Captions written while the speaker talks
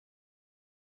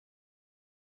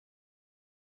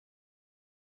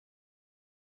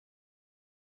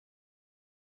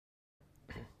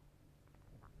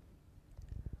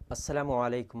അസ്സലാമു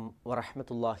അലൈക്കും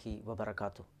വറഹ്മത്തുള്ളാഹി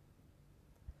വബറകാതുഹു.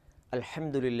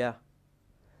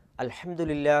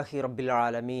 അൽഹംദുലില്ലാഹി റബ്ബിൽ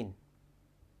ആലമീൻ.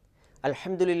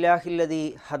 അൽഹംദുലില്ലാഹില്ലദീ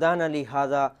ഹദാന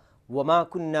ലിഹാദാ വമാ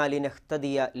കുന്നാ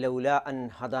ലിനഹ്തദിയ ലൗലാ അൻ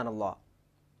ഹദാനല്ലാഹ്.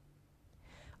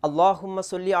 അല്ലാഹുമ്മ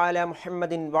സ്വല്ലി അലാ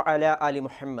മുഹമ്മദിൻ വഅലാ ആലി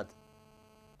മുഹമ്മദ്.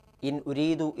 ഇൻ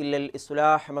ഉരീദു ഇല്ലൽ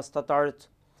ഇസ്ലാഹ മസ്തതഅ്തു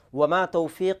വമാ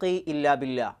തൗഫീഖി ഇല്ലാ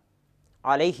ബില്ലാഹ്.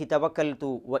 അലൈഹി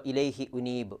തവക്കൽതു വ ഇലൈഹി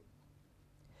ഉനീബ്.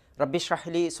 റബ്ബി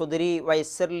ഇശ്റഹ് ലി സ്വദ്രി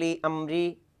വയസ്സിർ ലി അംരി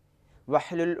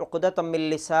വഹ്ലുൽ ഉഖ്ദതം മിൻ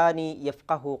ലിസാനി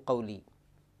യഫ്ഖഹു ഖൗലി.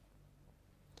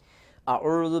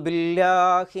 അഊദു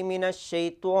ബില്ലാഹി മിനശ്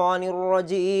ശൈത്വാനിർ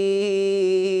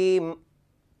റജീം.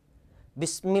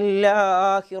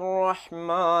 ബിസ്മില്ലാഹിർ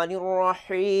റഹ്മാനിർ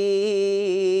റഹീം.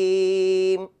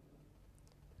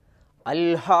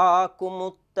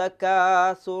 അൽഹാകുമുത്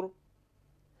തകാസുർ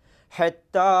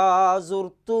ഹത്താ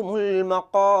സുർതുമുൽ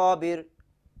മഖാബിർ.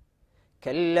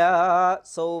 كلا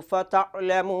سوف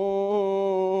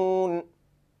تعلمون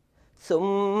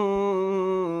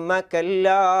ثم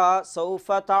كلا سوف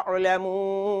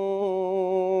تعلمون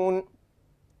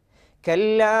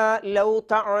كلا لو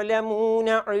تعلمون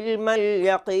علم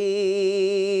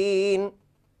اليقين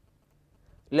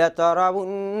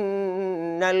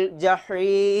لترون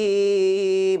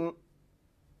الجحيم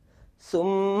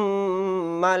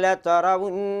ثم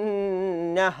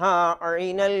لترونها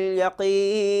عين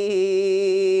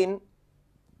اليقين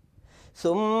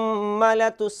ثم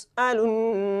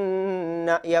لتسألن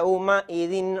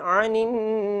يومئذ عن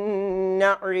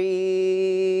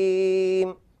النعيم.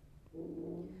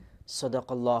 صدق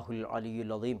الله العلي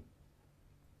العظيم.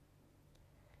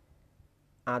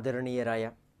 ആദരണീയരായ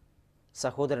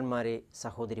സഹോദരന്മാരെ,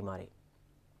 സഹോദരിമാരെ,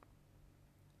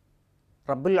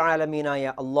 റബ്ബുൽ ആലമീനായ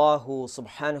അല്ലാഹു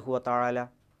സുബ്ഹാനഹു വ തആല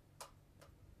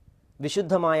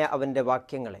വിശുദ്ധമായ അവൻ്റെ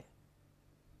വാക്യങ്ങളെ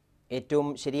ഏറ്റവും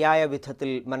ശരിയായ വിധത്തിൽ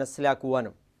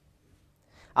മനസ്സിലാക്കുവാനും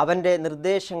അവൻ്റെ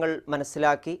നിർദ്ദേശങ്ങൾ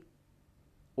മനസ്സിലാക്കി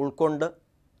ഉൾക്കൊണ്ട്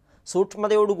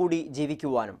സൂക്ഷ്മതയോടുകൂടി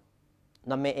ജീവിക്കുവാനും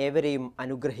നമ്മെ ഏവരെയും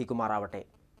അനുഗ്രഹിക്കുമാറാവട്ടെ.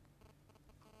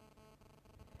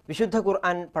 വിശുദ്ധ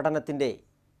ഖുർആൻ പഠനത്തിൻ്റെ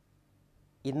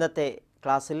ഇന്നത്തെ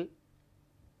ക്ലാസ്സിൽ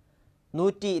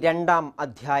 102-ാം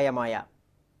അധ്യായമായ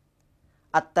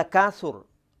അത്തകാസുർ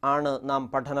ആണ് നാം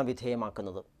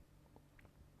പഠനവിധേയമാക്കുന്നത്.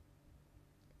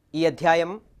 ഈ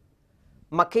അധ്യായം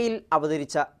മക്കയിൽ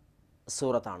അവതരിച്ച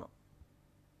സൂറത്താണ്.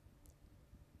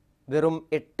 വെറും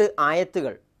 8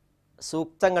 ആയത്തുകൾ,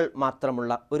 സൂക്തങ്ങൾ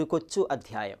മാത്രമുള്ള ഒരു കൊച്ചു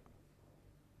അധ്യായം.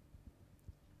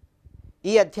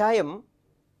 ഈ അധ്യായം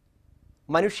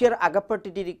മനുഷ്യർ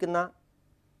അകപ്പെട്ടിട്ടിരിക്കുന്ന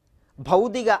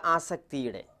ഭൗതിക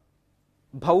ആസക്തിയുടെ,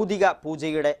 ഭൗതിക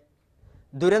പൂജയുടെ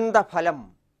ദുരന്തഫലം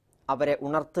അവരെ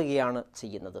ഉണർത്തുകയാണ്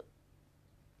ചെയ്യുന്നത്.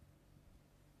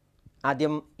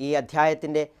 ആദ്യം ഈ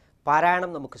അധ്യായത്തിൻ്റെ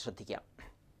പാരായണം നമുക്ക് ശ്രദ്ധിക്കാം.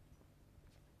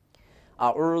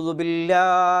 അഊദു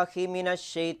ബില്ലാഹി മിനശ്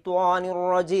ശൈത്വാനിർ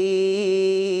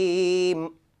റജീം.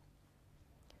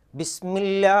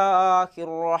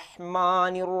 ബിസ്മില്ലാഹിർ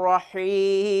റഹ്മാനിർ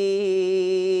റഹീം.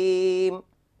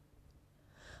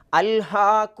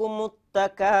 അൽഹാകുമുത്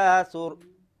തകാസുർ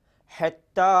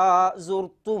حتى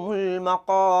زرتم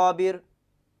المقابر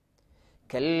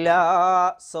كلا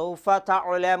سوف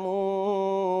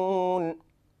تعلمون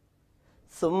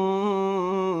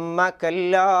ثم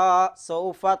كلا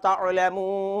سوف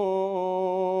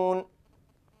تعلمون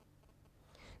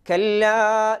كلا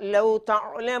لو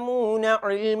تعلمون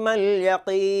علم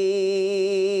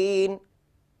اليقين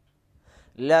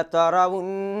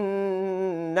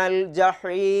لترون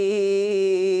الجحيم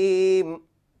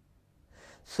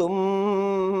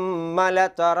ثم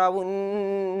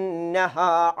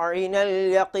لترونها عين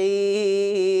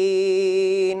اليقين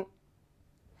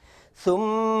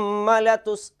ثم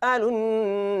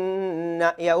لتسألن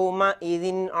يومئذ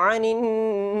عن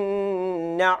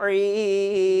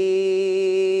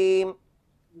النعيم.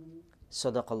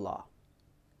 صدق الله.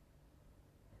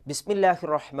 ബിസ്മില്ലാഹിർ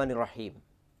റഹ്മാനിർ റഹീം.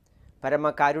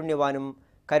 പരമകാരുണ്യവാനും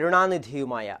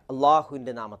കരുണാനിധിയുമായ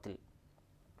അല്ലാഹുവിൻ്റെ നാമത്തിൽ.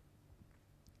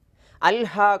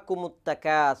 അൽഹാകുമുത്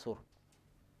തകാസുർ.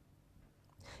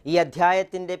 ഈ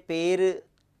അധ്യായത്തിൻ്റെ പേര്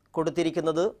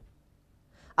കൊടുത്തിരിക്കുന്നത്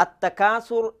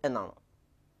അത്തകാസുർ എന്നാണ്.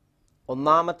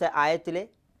 ഒന്നാമത്തെ ആയത്തിലെ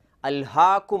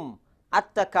അൽഹാകും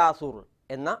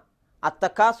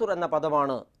അത്തകാസുർ എന്ന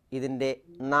പദമാണ് ഇതിൻ്റെ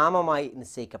നാമമായി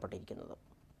നിശ്ചയിക്കപ്പെട്ടിരിക്കുന്നത്.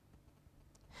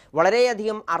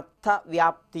 വളരെയധികം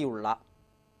അർത്ഥവ്യാപ്തിയുള്ള,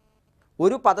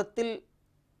 ഒരു പദത്തിൽ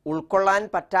ഉൾക്കൊള്ളാൻ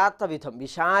പറ്റാത്ത വിധം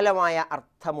വിശാലമായ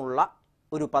അർത്ഥമുള്ള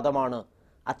ഒരു പദമാണ്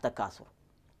അത്തകാസുർ.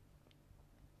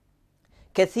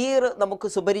 കസീർ നമുക്ക്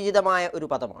സുപരിചിതമായ ഒരു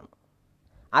പദമാണ്.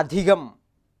 അധികം,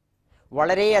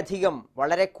 വളരെയധികം,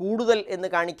 വളരെ കൂടുതൽ എന്ന്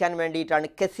കാണിക്കാൻ വേണ്ടിയിട്ടാണ്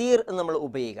കസീർ എന്ന് നമ്മൾ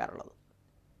ഉപയോഗിക്കാറുള്ളത്.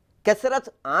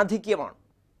 കസറത്ത് ആധിക്യമാണ്.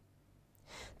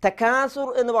 തകാസുർ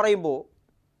എന്ന് പറയുമ്പോൾ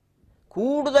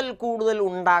കൂടുതൽ കൂടുതൽ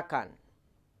ഉണ്ടാക്കാൻ,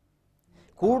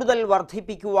 കൂടുതൽ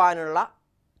വർദ്ധിപ്പിക്കുവാനുള്ള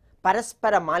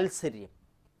പരസ്പര മാത്സര്യം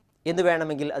എന്ന്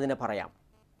വേണമെങ്കിൽ അതിനെ പറയാം.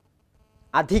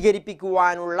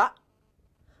 അധികരിപ്പിക്കുവാനുള്ള,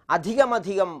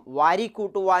 അധികമധികം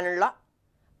വാരിക്കൂട്ടുവാനുള്ള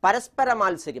പരസ്പര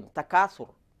മാത്സര്യം തകാസുർ.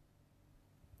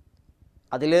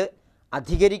 അതിൽ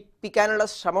അധികരിപ്പിക്കാനുള്ള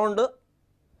ശ്രമമുണ്ട്,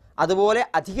 അതുപോലെ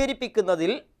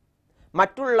അധികരിപ്പിക്കുന്നതിൽ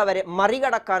മറ്റുള്ളവരെ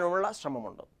മറികടക്കാനുള്ള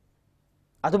ശ്രമമുണ്ട്.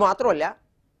 അതുമാത്രമല്ല,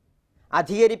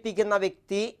 അധികരിപ്പിക്കുന്ന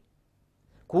വ്യക്തി,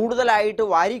 കൂടുതലായിട്ട്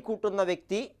വാരിക്കൂട്ടുന്ന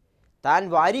വ്യക്തി താൻ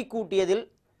വാരിക്കൂട്ടിയതിൽ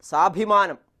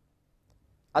സ്വാഭിമാനം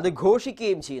അത്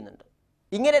ഘോഷിക്കുകയും ചെയ്യുന്നുണ്ട്.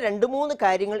 ഇങ്ങനെ 2-3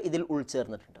 കാര്യങ്ങൾ ഇതിൽ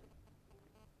ഉൾച്ചേർന്നിട്ടുണ്ട്.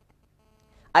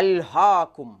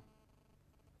 അൽഹാക്കും,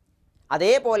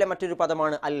 അതേപോലെ മറ്റൊരു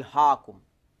പദമാണ് അൽഹാക്കും.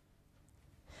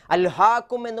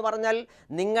 അൽഹാക്കും എന്ന് പറഞ്ഞാൽ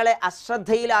നിങ്ങളെ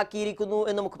അശ്രദ്ധയിലാക്കിയിരിക്കുന്നു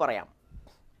എന്ന് നമുക്ക് പറയാം.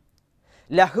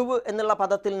 ലഹ്വ് എന്നുള്ള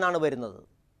പദത്തിൽ നിന്നാണ് വരുന്നത്.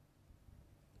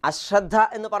 അശ്രദ്ധ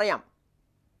എന്ന് പറയാം.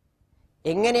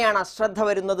 എങ്ങനെയാണ് അശ്രദ്ധ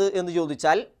വരുന്നത് എന്ന്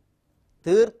ചോദിച്ചാൽ,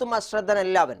 തീർത്തും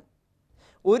അശ്രദ്ധനല്ല അവൻ.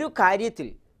 ഒരു കാര്യത്തിൽ,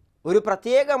 ഒരു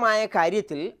പ്രത്യേകമായ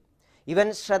കാര്യത്തിൽ ഇവൻ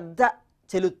ശ്രദ്ധ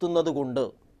ചെലുത്തുന്നത് കൊണ്ട്,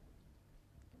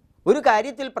 ഒരു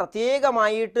കാര്യത്തിൽ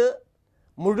പ്രത്യേകമായിട്ട്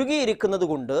മുഴുകിയിരിക്കുന്നത്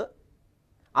കൊണ്ട്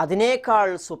അതിനേക്കാൾ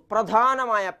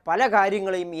സുപ്രധാനമായ പല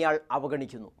കാര്യങ്ങളെയും ഇയാൾ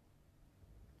അവഗണിക്കുന്നു.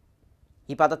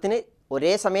 ഈ പദത്തിന്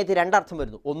ഒരേ സമയത്ത് 2 അർത്ഥം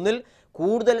വരുന്നു. ഒന്നിൽ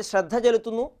കൂടുതൽ ശ്രദ്ധ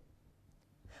ചെലുത്തുന്നു,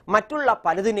 മറ്റുള്ള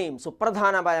പലതിനെയും,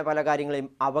 സുപ്രധാനമായ പല കാര്യങ്ങളെയും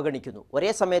അവഗണിക്കുന്നു.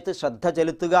 ഒരേ സമയത്ത് ശ്രദ്ധ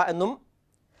ചെലുത്തുക എന്നും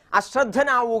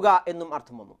അശ്രദ്ധനാവുക എന്നും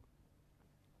അർത്ഥം വന്നു.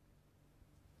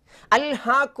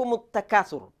 അൽഹാക്കുമുത്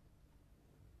തകാസുർ,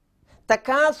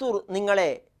 തകാസുർ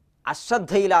നിങ്ങളെ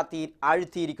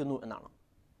ആഴ്ത്തിയിരിക്കുന്നു എന്നാണ്.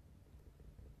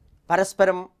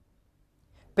 പരസ്പരം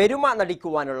പെരുമ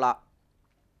നടിക്കുവാനുള്ള,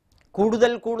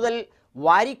 കൂടുതൽ കൂടുതൽ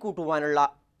വാരിക്കൂട്ടുവാനുള്ള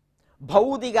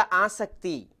ഭൗതിക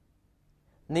ആസക്തി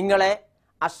നിങ്ങളെ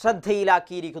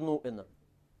അശ്രദ്ധയിലാക്കിയിരിക്കുന്നു എന്ന്.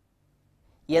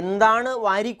 എന്താണ്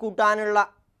വാരിക്കൂട്ടാനുള്ള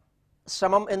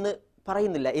ശ്രമം എന്ന്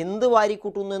പറയുന്നില്ല. എന്ത്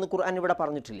വാരിക്കൂട്ടുന്നു എന്ന് ഖുർആൻ ഇവിടെ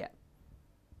പറഞ്ഞിട്ടില്ല.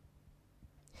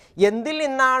 എന്തിൽ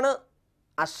നിന്നാണ്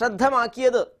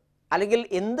അശ്രദ്ധമാക്കിയത്, അല്ലെങ്കിൽ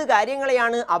എന്ത്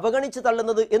കാര്യങ്ങളെയാണ് അവഗണിച്ച്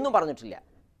തള്ളുന്നത് എന്നും പറഞ്ഞിട്ടില്ല.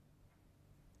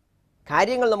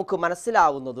 കാര്യങ്ങൾ നമുക്ക്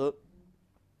മനസ്സിലാവുന്നത്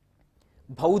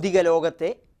ഭൗതിക ലോകത്തെ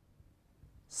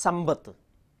സമ്പത്ത്,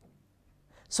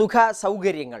 സുഖ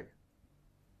സൗകര്യങ്ങൾ,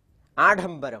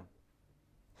 ആഡംബരം,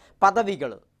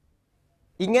 പദവികൾ,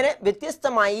 ഇങ്ങനെ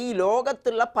വ്യത്യസ്തമായി ഈ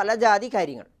ലോകത്തുള്ള പല ജാതി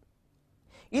കാര്യങ്ങൾ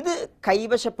ഇത്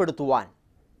കൈവശപ്പെടുത്തുവാൻ,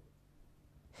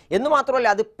 എന്ന് മാത്രമല്ല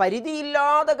അത്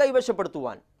പരിധിയില്ലാതെ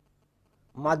കൈവശപ്പെടുത്തുവാൻ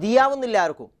മതിയാവുന്നില്ല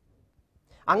ആർക്കും.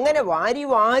 അങ്ങനെ വാരി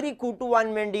വാരി കൂട്ടുവാൻ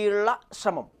വേണ്ടിയുള്ള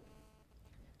ശ്രമം,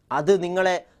 അത്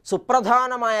നിങ്ങളെ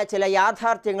സുപ്രധാനമായ ചില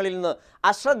യാഥാർത്ഥ്യങ്ങളിൽ നിന്ന്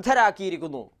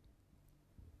അശ്രദ്ധരാക്കിയിരിക്കുന്നു.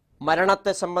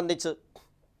 മരണത്തെ സംബന്ധിച്ച്,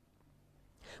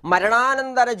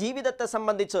 മരണാനന്തര ജീവിതത്തെ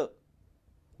സംബന്ധിച്ച്,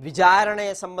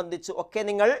 വിചാരണയെ സംബന്ധിച്ച് ഒക്കെ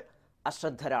നിങ്ങൾ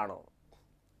അശ്രദ്ധരാണോ?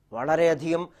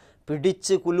 വളരെയധികം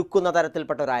പിടിച്ച് കുലുക്കുന്ന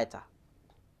തരത്തിൽപ്പെട്ട ഒരായത്താണ്.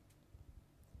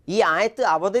 ഈ ആയത്ത്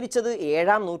അവതരിച്ചത്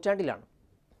 7-ാം നൂറ്റാണ്ടിലാണ്.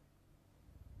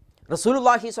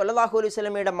 റസൂലുള്ളാഹി സ്വല്ലല്ലാഹു അലൈഹി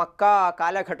വസല്ലമയുടെ മക്ക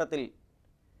കാലഘട്ടത്തിൽ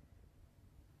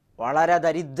വളരെ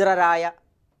ദരിദ്രരായ,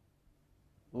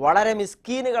 വളരെ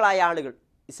മിസ്കീനുകളായ ആളുകൾ,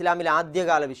 ഇസ്ലാമിലെ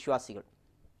ആദ്യകാല വിശ്വാസികൾ,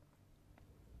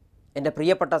 എൻ്റെ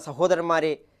പ്രിയപ്പെട്ട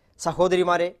സഹോദരന്മാരെ,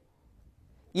 സഹോദരിമാരെ,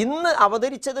 ഇന്ന്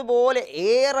അവതരിച്ചതുപോലെ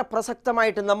ഏറെ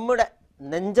പ്രസക്തമായിട്ട് നമ്മുടെ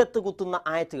നെഞ്ചത്ത് കുത്തുന്ന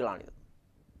ആയത്തുകളാണിത്.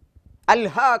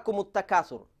 അൽഹാക്കുമുത്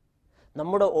തകാസുർ,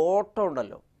 നമ്മുടെ ഓട്ടം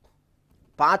ഉണ്ടല്ലോ,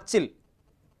 പാച്ചിൽ,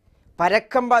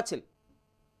 പരക്കം പാച്ചിൽ,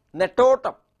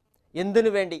 നെട്ടോട്ടം,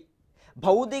 എന്തിനു വേണ്ടി?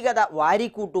 ഭൗതികത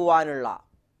വാരിക്കൂട്ടുവാനുള്ള,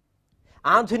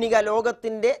 ആധുനിക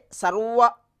ലോകത്തിൻ്റെ സർവ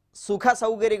സുഖ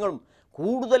സൗകര്യങ്ങളും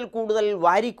കൂടുതൽ കൂടുതൽ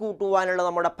വാരിക്കൂട്ടുവാനുള്ള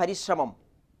നമ്മുടെ പരിശ്രമം,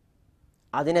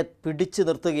 അതിനെ പിടിച്ചു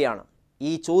നിർത്തുകയാണ്.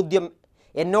 ഈ ചോദ്യം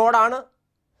എന്നോടാണ്,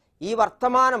 ഈ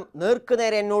വർത്തമാനം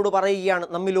നേർക്കുനേരെ എന്നോട് പറയുകയാണ്,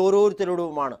 നമ്മിൽ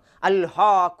ഓരോരുത്തരോടുമാണ്.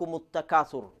 അൽഹാക്കുമുത്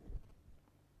തകാസുർ,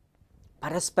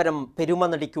 പരസ്പരം പെരുമ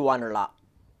നടിക്കുവാനുള്ള,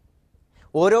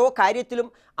 ഓരോ കാര്യത്തിലും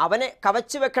അവനെ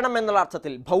കവച്ചു വെക്കണം എന്നുള്ള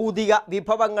അർത്ഥത്തിൽ ഭൗതിക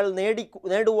വിഭവങ്ങൾ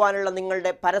നേടുവാനുള്ള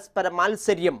നിങ്ങളുടെ പരസ്പര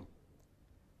മാത്സര്യം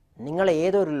നിങ്ങളെ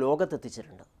ഏതൊരു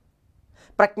ലോകത്തെത്തിച്ചിട്ടുണ്ട്.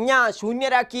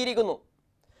 പ്രജ്ഞാശൂന്യരാക്കിയിരിക്കുന്നു,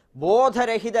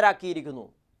 ബോധരഹിതരാക്കിയിരിക്കുന്നു,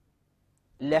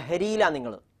 ലഹരിയിലാണ്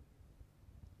നിങ്ങൾ.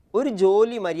 ഒരു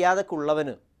ജോലി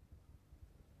മര്യാദക്കുള്ളവന്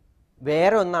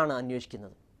വേറെ ഒന്നാണ്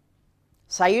അന്വേഷിക്കുന്നത്,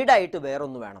 സൈഡായിട്ട്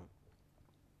വേറൊന്ന് വേണം.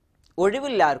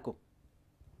 ഒഴിവില്ലാർക്കും,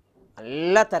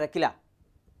 നല്ല തിരക്കിലാണ്.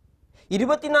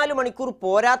 24 മണിക്കൂർ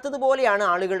പോരാത്തതുപോലെയാണ്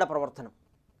ആളുകളുടെ പ്രവർത്തനം.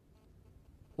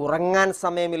 ഉറങ്ങാൻ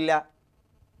സമയമില്ല.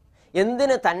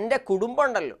 എന്തിന്? തൻ്റെ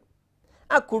കുടുംബമുണ്ടല്ലോ,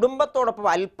 ആ കുടുംബത്തോടൊപ്പം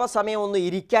അല്പസമയം ഒന്ന്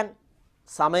ഇരിക്കാൻ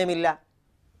സമയമില്ല,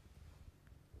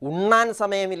 ഉണ്ണാൻ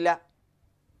സമയമില്ല.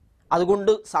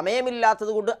 അതുകൊണ്ട്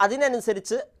സമയമില്ലാത്തത് കൊണ്ട്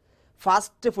അതിനനുസരിച്ച്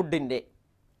ഫാസ്റ്റ് ഫുഡിൻ്റെ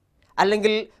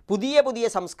അല്ലെങ്കിൽ പുതിയ പുതിയ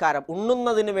സംസ്കാരം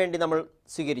ഉണ്ണുന്നതിന് വേണ്ടി നമ്മൾ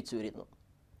സ്വീകരിച്ചു വരുന്നു.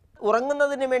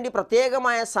 ഉറങ്ങുന്നതിന് വേണ്ടി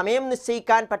പ്രത്യേകമായ സമയം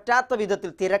നിശ്ചയിക്കാൻ പറ്റാത്ത വിധത്തിൽ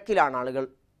തിരക്കിലാണ് ആളുകൾ.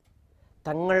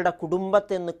 തങ്ങളുടെ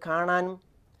കുടുംബത്തെ ഒന്ന് കാണാനും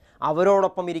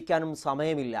അവരോടൊപ്പം ഇരിക്കാനും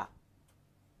സമയമില്ല.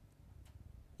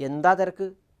 എന്താ തിരക്ക്?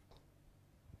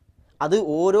 അത്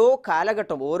ഓരോ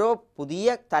കാലഘട്ടം, ഓരോ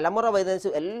പുതിയ തലമുറ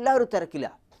വരുന്ന എല്ലാവരും തിരക്കില്ല.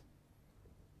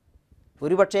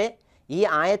 ഒരുപക്ഷെ ഈ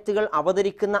ആയത്തുകൾ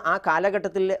അവതരിക്കുന്ന ആ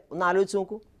കാലഘട്ടത്തിൽ ഒന്ന് ആലോചിച്ച്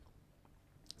നോക്കൂ.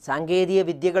 സാങ്കേതിക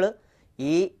വിദ്യകൾ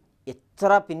ഈ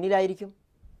എത്ര പിന്നിലായിരിക്കും.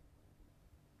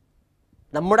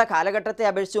 നമ്മുടെ കാലഘട്ടത്തെ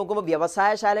അപേക്ഷിച്ച് നോക്കുമ്പോൾ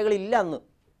വ്യവസായശാലകളില്ല അന്ന്.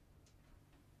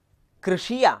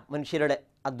 കൃഷിയാ മനുഷ്യരുടെ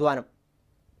അധ്വാനം.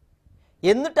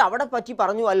 എന്നിട്ട് അവിടെ പറ്റി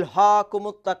പറഞ്ഞു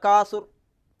അൽഹാകുമുത് തകാസുർ.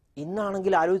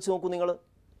 ഇന്നാണെങ്കിൽ ആലോചിച്ച് നോക്കൂ നിങ്ങൾ,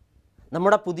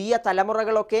 നമ്മുടെ പുതിയ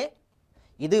തലമുറകളൊക്കെ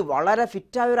ഇത് വളരെ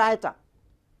ഫിറ്റായൊരായത്താണ്.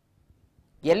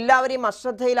 എല്ലാവരെയും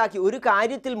അശ്രദ്ധയിലാക്കി ഒരു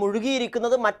കാര്യത്തിൽ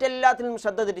മുഴുകിയിരിക്കുന്നത് മറ്റെല്ലാത്തിലും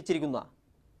ശ്രദ്ധ തിരിച്ചിരിക്കുന്ന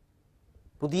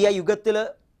പുതിയ യുഗത്തിൽ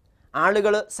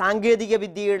ആളുകൾ സാങ്കേതിക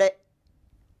വിദ്യയുടെ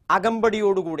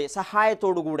അകമ്പടിയോടുകൂടെ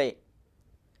സഹായത്തോടുകൂടെ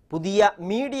പുതിയ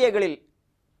മീഡിയകളിൽ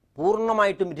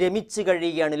പൂർണ്ണമായിട്ടും രമിച്ച്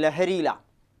കഴിയുകയാണ്, ലഹരിയിലാണ്.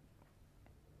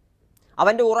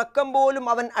 അവൻ്റെ ഉറക്കം പോലും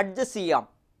അവൻ അഡ്ജസ്റ്റ് ചെയ്യാം.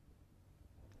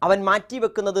 അവൻ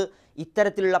മാറ്റിവെക്കുന്നത്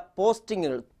ഇത്തരത്തിലുള്ള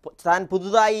പോസ്റ്റിങ്ങുകൾ. താൻ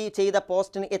പുതുതായി ചെയ്ത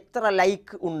പോസ്റ്റിന് എത്ര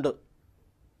ലൈക്ക് ഉണ്ട്,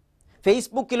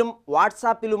 ഫേസ്ബുക്കിലും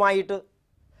വാട്സാപ്പിലുമായിട്ട്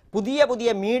പുതിയ പുതിയ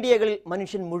മീഡിയകളിൽ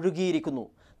മനുഷ്യൻ മുഴുകിയിരിക്കുന്നു,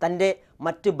 തൻ്റെ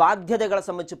മറ്റ് ബാധ്യതകളെ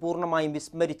സംബന്ധിച്ച് പൂർണ്ണമായും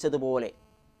വിസ്മരിച്ചതുപോലെ.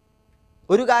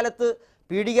 ഒരു കാലത്ത്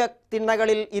പീഡിക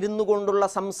തിണ്ണകളിൽ ഇരുന്നു കൊണ്ടുള്ള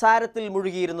സംസാരത്തിൽ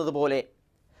മുഴുകിയിരുന്നത് പോലെ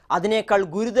അതിനേക്കാൾ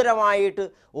ഗുരുതരമായിട്ട്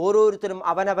ഓരോരുത്തരും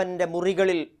അവനവൻ്റെ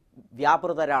മുറികളിൽ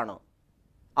വ്യാപൃതരാണ്.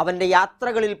 അവൻ്റെ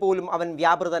യാത്രകളിൽ പോലും അവൻ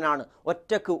വ്യാപൃതനാണ്.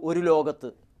 ഒറ്റക്ക് ഒരു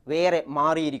ലോകത്ത് വേറെ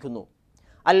മാറിയിരിക്കുന്നു.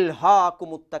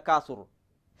 അൽഹാകുമുത് തകാസുർ.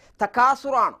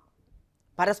 തകാസുറാണ്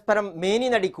പരസ്പരം മേനി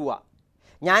നടിക്കുക.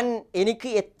 എനിക്ക്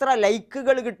എത്ര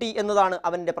ലൈക്കുകൾ കിട്ടി എന്നതാണ്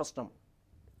അവൻ്റെ പ്രശ്നം.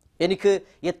 എനിക്ക്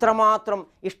എത്രമാത്രം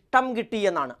ഇഷ്ടം കിട്ടി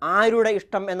എന്നാണ്. ആരുടെ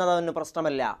ഇഷ്ടം എന്നതവന്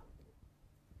പ്രശ്നമല്ല.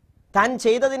 താൻ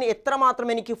ചെയ്തതിന് എത്രമാത്രം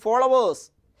എനിക്ക് ഫോളോവേഴ്സ്,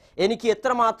 എനിക്ക്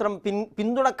എത്രമാത്രം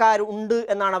പിന്തുണക്കാരുണ്ട്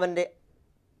എന്നാണ് അവൻ്റെ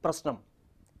പ്രശ്നം.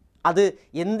 അത്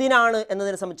എന്തിനാണ്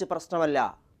എന്നതിനെ സംബന്ധിച്ച് പ്രശ്നമല്ല.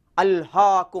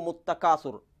 അൽഹാകുമുത്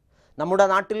തകാസുർ. നമ്മുടെ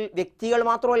നാട്ടിൽ വ്യക്തികൾ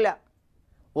മാത്രമല്ല,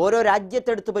 ഓരോ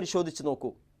രാജ്യത്തെടുത്ത് പരിശോധിച്ച് നോക്കൂ.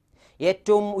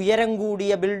 ഏറ്റവും ഉയരം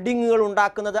കൂടിയ ബിൽഡിങ്ങുകൾ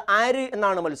ഉണ്ടാക്കുന്നത് ആര്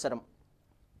എന്നാണ് മത്സരം.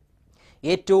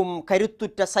 ഏറ്റവും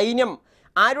കരുത്തുറ്റ സൈന്യം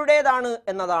ആരുടേതാണ്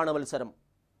എന്നതാണ് മത്സരം.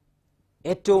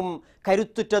 ഏറ്റവും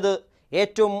കരുത്തുറ്റത്,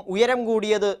 ഏറ്റവും ഉയരം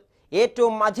കൂടിയത്,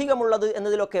 ഏറ്റവും അധികമുള്ളത്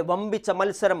എന്നതിലൊക്കെ വമ്പിച്ച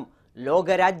മത്സരം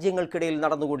ലോകരാജ്യങ്ങൾക്കിടയിൽ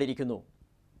നടന്നുകൊണ്ടിരിക്കുന്നു.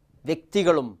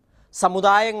 വ്യക്തികളും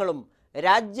സമുദായങ്ങളും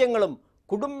രാജ്യങ്ങളും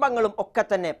കുടുംബങ്ങളും ഒക്കെ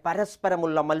തന്നെ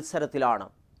പരസ്പരമുള്ള മത്സരത്തിലാണ്.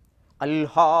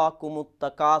 അൽഹാകുമുത്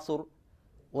തകാസുർ.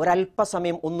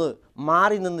 ഒരല്പസമയം ഒന്ന്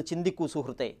മാറി നിന്ന് ചിന്തിക്കൂ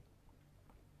സുഹൃത്തെ.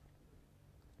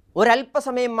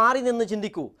 ഒരല്പസമയം മാറി നിന്ന്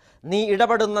ചിന്തിക്കൂ. നീ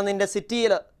ഇടപെടുന്ന നിൻ്റെ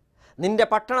സിറ്റിയിൽ, നിൻ്റെ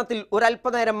പട്ടണത്തിൽ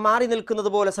ഒരല്പനേരം മാറി നിൽക്കുന്നത്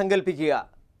പോലെ സങ്കല്പിക്കുക.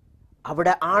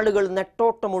 അവിടെ ആളുകൾ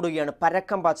നെട്ടോട്ടമോടുകയാണ്,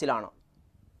 പരക്കം പാച്ചിലാണ്.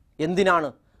 എന്തിനാണ്?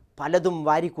 പലതും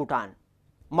വാരിക്കൂട്ടാൻ.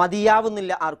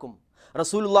 മതിയാവുന്നില്ല ആർക്കും.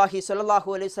 റസൂലുള്ളാഹി സ്വല്ലല്ലാഹു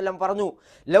അലൈഹി വസല്ലം പറഞ്ഞു,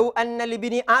 ലൗ അന്ന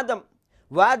ലിബ്നി ആദം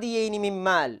വാദിയൈനി മിൻ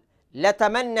മാൽ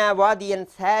ലതമന്ന വാദിയൻ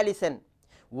സാലിസൻ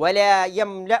വലാ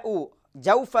യംലഉ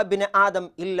ജൗഫ ഇബ്നി ആദം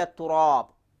ഇല്ല തുറാബ്.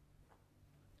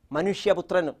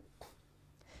 മനുഷ്യപുത്രന്,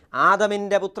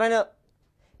 ആദമിൻ്റെ പുത്രന്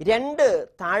 2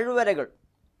 താഴ്വരകൾ,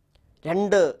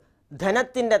 2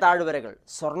 ധനത്തിൻ്റെ താഴ്വരകൾ,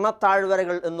 സ്വർണ്ണ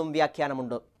താഴ്വരകൾ എന്നും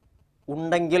വ്യാഖ്യാനമുണ്ട്,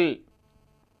 ഉണ്ടെങ്കിൽ,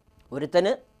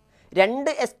 ഒരുത്തന്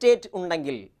 2 എസ്റ്റേറ്റ്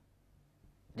ഉണ്ടെങ്കിൽ,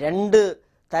 2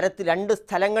 തരത്തിൽ 2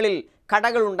 സ്ഥലങ്ങളിൽ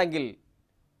കടകളുണ്ടെങ്കിൽ,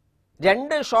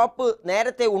 2 ഷോപ്പ്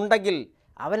നേരത്തെ ഉണ്ടെങ്കിൽ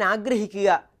അവൻ ആഗ്രഹിക്കുക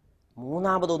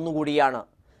മൂന്നാമതൊന്നുകൂടിയാണ്.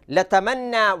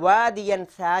 ലതമന്ന വാദിയൻ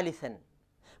സാലിസൻ.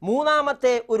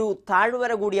 മൂന്നാമത്തെ ഒരു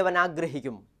താഴ്വര കൂടി അവൻ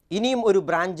ആഗ്രഹിക്കും. ഇനിയും ഒരു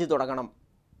ബ്രാഞ്ച് തുടങ്ങണം.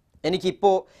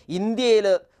 എനിക്കിപ്പോൾ ഇന്ത്യയിൽ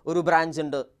ഒരു ബ്രാഞ്ച്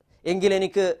ഉണ്ട് എങ്കിൽ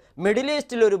എനിക്ക് മിഡിൽ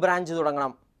ഈസ്റ്റിൽ ഒരു ബ്രാഞ്ച്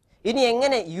തുടങ്ങണം. ഇനി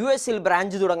എങ്ങനെ US-ൽ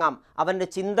ബ്രാഞ്ച് തുടങ്ങാം? അവൻ്റെ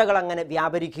ചിന്തകൾ അങ്ങനെ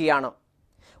വ്യാപരിക്കുകയാണ്.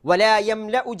 വലാ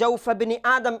യംലഉ ജൗഫ ഇബ്നി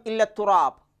ആദം ഇല്ല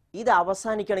തുറാബ്. ഇത്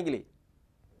അവസാനിക്കണമെങ്കിൽ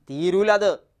തീരൂല.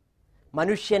 അത്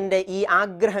മനുഷ്യൻ്റെ ഈ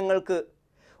ആഗ്രഹങ്ങൾക്ക്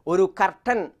ഒരു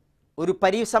കർട്ടൻ, ഒരു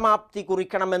പരിസമാപ്തി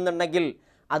കുറിക്കണമെന്നുണ്ടെങ്കിൽ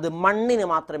അത് മണ്ണിന്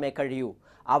മാത്രമേ കഴിയൂ.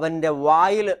 അവൻ്റെ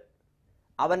വായിൽ,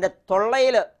 അവൻ്റെ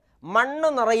തൊള്ളയിൽ മണ്ണ്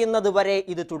നിറയുന്നത് വരെ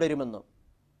ഇത് തുടരുമെന്ന്.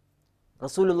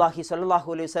 റസൂലുള്ളാഹി സ്വല്ലല്ലാഹു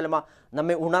അലൈഹി വസല്ലമ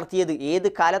നമ്മെ ഉണർത്തിയത് ഏത്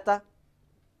കാലത്താ?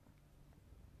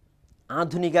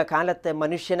 ആധുനിക കാലത്തെ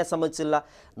മനുഷ്യനെ സംബന്ധിച്ചുള്ള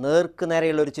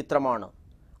നേർക്കുനേരെയുള്ള ഒരു ചിത്രമാണ്.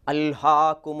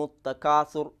 അൽഹാകുമുത്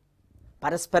തകാസുർ,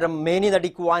 പരസ്പരം മേനി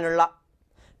നടിക്കുവാനുള്ള,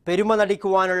 പെരുമ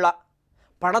നടിക്കുവാനുള്ള,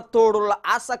 പണത്തോടുള്ള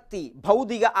ആസക്തി,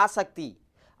 ഭൗതിക ആസക്തി,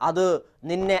 അത്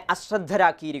നിന്നെ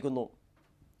അശ്രദ്ധരാക്കിയിരിക്കുന്നു.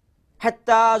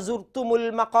 ഹത്താ സുർത്തുമുൽ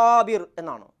മഖാബിർ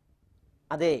എന്നാണ്.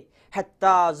 അതെ,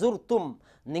 ഹത്താ സുർത്തും,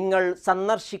 നിങ്ങൾ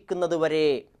സന്ദർശിക്കുന്നത് വരെ,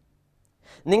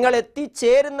 നിങ്ങൾ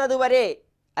എത്തിച്ചേരുന്നത് വരെ,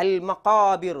 അൽ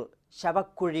മഖാബിർ,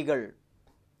 ശവക്കുഴികൾ,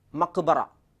 മഖ്ബറ,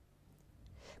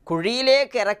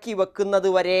 കുഴിയിലേക്ക് ഇറക്കി വെക്കുന്നത്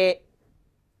വരെ,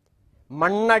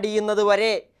 മണ്ണടിയുന്നത്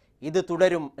വരെ ഇത്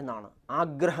തുടരും എന്നാണ്.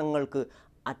 ആഗ്രഹങ്ങൾക്ക്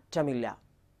അറ്റമില്ല.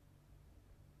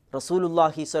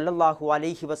 റസൂലുള്ളാഹി സ്വല്ലല്ലാഹു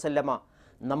അലൈഹി വസല്ലമ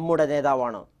നമ്മുടെ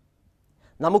നേതാവാണ്,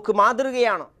 നമുക്ക്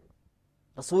മാതൃകയാണ്.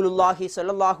 റസൂലുള്ളാഹി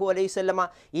സ്വല്ലല്ലാഹു അലൈഹി വസല്ലമ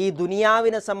ഈ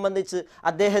ദുനിയാവിനെ സംബന്ധിച്ച്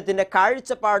അദ്ദേഹത്തിൻ്റെ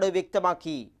കാഴ്ചപ്പാട്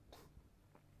വ്യക്തമാക്കി.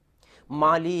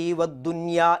 മാലി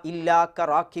വദ്ദുനിയ ഇല്ലാ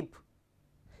കറാകിബ്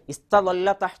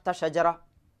ഇസ്തളല്ല തഹ്ത ഷജറ.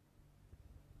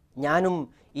 ഞാനും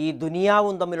ഈ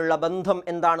ദുനിയാവും തമ്മിലുള്ള ബന്ധം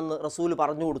എന്താണെന്ന് റസൂൽ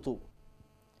പറഞ്ഞു കൊടുത്തു.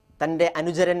 തൻ്റെ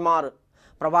അനുചരന്മാർ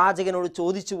പ്രവാചകനോട്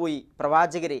ചോദിച്ചുപോയി,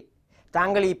 പ്രവാചകരെ,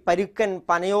 താങ്കൾ ഈ പരുക്കൻ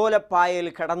പനയോലപ്പായയിൽ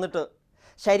കിടന്നിട്ട്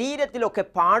ശരീരത്തിലൊക്കെ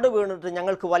പാട് വീണിട്ട്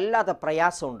ഞങ്ങൾക്ക് വല്ലാത്ത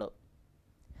പ്രയാസമുണ്ട്.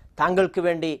 താങ്കൾക്ക്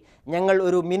വേണ്ടി ഞങ്ങൾ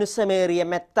ഒരു മിനുസമേറിയ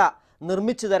മെത്ത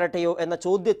നിർമ്മിച്ചു തരട്ടെയോ എന്ന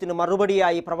ചോദ്യത്തിന്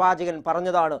മറുപടിയായി പ്രവാചകൻ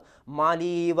പറഞ്ഞതാണ്,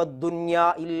 മാലി വദ്ദുനിയ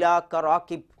ഇല്ലാ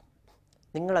കറാകിബ്.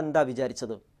 നിങ്ങളെന്താ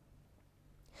വിചാരിച്ചത്?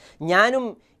 ഞാനും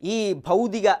ഈ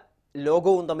ഭൗതിക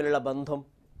ലോകവും തമ്മിലുള്ള ബന്ധം,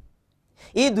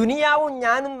 ഈ ദുനിയാവും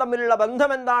ഞാനും തമ്മിലുള്ള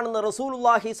ബന്ധം എന്താണെന്ന്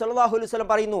റസൂലുള്ളാഹി സ്വല്ലല്ലാഹു അലൈഹി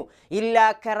വസല്ലം പറയുന്നു. ഇല്ലാ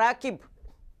കറാകിബ്,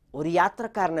 ഒരു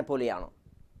യാത്രക്കാരനെ പോലെയാണ്.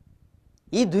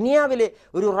 ഈ ദുനിയാവിലെ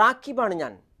ഒരു റാക്കിബാണ്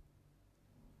ഞാൻ.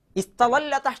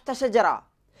 ഇസ്തവല്ല തഹ്ത ഷജറ,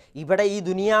 ഇവിടെ ഈ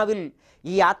ദുനിയാവിൽ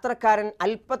ഈ യാത്രക്കാരൻ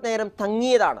അല്പനേരം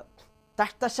തങ്ങിയതാണ്.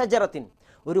 തഹ്ത ഷജറത്തിൻ,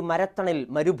 ഒരു മരത്തണൽ,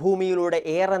 മരുഭൂമിയിലൂടെ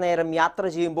ഏറെ നേരം യാത്ര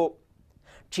ചെയ്യുമ്പോൾ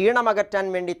ക്ഷീണമകറ്റാൻ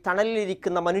വേണ്ടി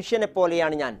തണലിലിരിക്കുന്ന മനുഷ്യനെ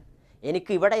പോലെയാണ് ഞാൻ.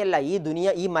 എനിക്ക് ഇവിടെയല്ല,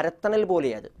 ഈ മരത്തണൽ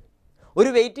പോലെയത്. ഒരു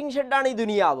വെയിറ്റിംഗ് ഷെഡാണ് ഈ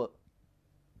ദുനിയാവ്.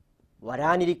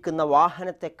 വരാനിരിക്കുന്ന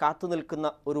വാഹനത്തെ കാത്തു നിൽക്കുന്ന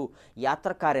ഒരു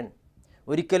യാത്രക്കാരൻ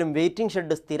ഒരിക്കലും വെയിറ്റിംഗ്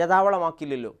ഷെഡ്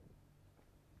സ്ഥിരതാവളമാക്കില്ലല്ലോ.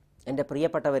 എൻ്റെ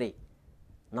പ്രിയപ്പെട്ടവരെ,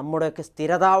 നമ്മുടെയൊക്കെ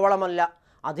സ്ഥിരതാവളമല്ല,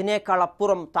 അതിനേക്കാൾ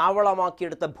അപ്പുറം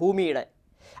താവളമാക്കിയെടുത്ത ഭൂമിയുടെ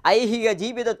ഐഹിക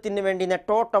ജീവിതത്തിന് വേണ്ടി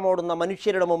നെട്ടോട്ടമോടുന്ന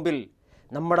മനുഷ്യരുടെ മുമ്പിൽ,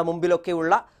 നമ്മുടെ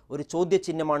മുമ്പിലൊക്കെയുള്ള ഒരു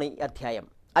ചോദ്യചിഹ്നമാണ് ഈ അധ്യായം.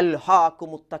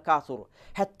 അൽഹാകുമുത് തകാസുർ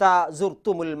ഹത്താ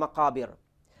സുർത്തുമുൽ മഖാബിർ.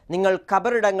 നിങ്ങൾ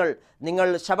ഖബറിടങ്ങൾ, നിങ്ങൾ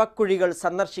ശവക്കുഴികൾ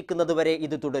സന്ദർശിക്കുന്നത് വരെ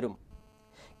ഇത് തുടരും.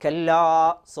 കല്ലാ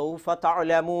സൗഫ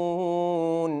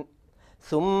തഅലമൂൻ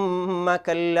സുമ്മ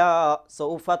കല്ലാ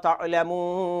സൗഫ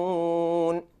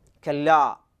തഅലമൂൻ. കല്ലാ,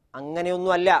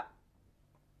 അങ്ങനെയൊന്നുമല്ല.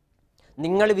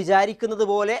 നിങ്ങൾ വിചാരിക്കുന്നത്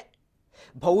പോലെ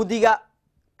ഭൗതിക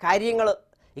കാര്യങ്ങൾ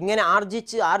ഇങ്ങനെ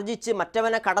ആർജിച്ച്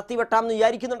മറ്റവനെ കടത്തിവെട്ടാമെന്ന്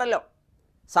വിചാരിക്കുന്നുണ്ടല്ലോ,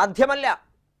 സാധ്യമല്ല.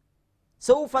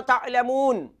 സൗഫ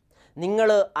തഅലമൂൻ, നിങ്ങൾ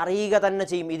അറിയുക തന്നെ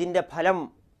ചെയ്യും. ഇതിൻ്റെ ഫലം,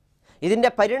 ഇതിൻ്റെ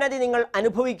പരിണതി നിങ്ങൾ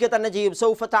അനുഭവിക്കുക തന്നെ ചെയ്യും.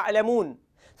 സൗഫ തഅലമൂൻ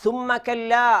സുമ്മ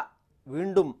കല്ലാ,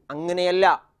 വീണ്ടും അങ്ങനെയല്ല.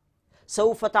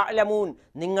 സൗഫ തഅലമൂൻ,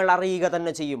 നിങ്ങൾ അറിയുക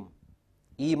തന്നെ ചെയ്യും.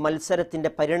 ഈ മത്സരത്തിൻ്റെ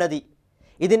പരിണതി,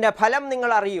 ഇതിൻ്റെ ഫലം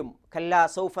നിങ്ങൾ അറിയും. കല്ലാ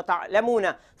സൗഫ തഅലമൂന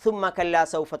സുമ്മ കല്ലാ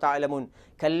സൗഫ തഅലമൂൻ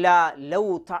കല്ലാ ലൗ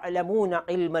തഅലമൂന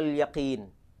ഇൽമൽ യഖീൻ.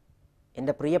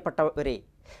 എൻ്റെ പ്രിയപ്പെട്ടവരെ,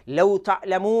 ലൗ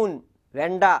തഅലമൂൻ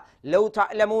വേണ്ട, ലൗ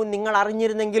തഅലമൂൻ, നിങ്ങൾ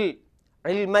അറിഞ്ഞിരുന്നെങ്കിൽ,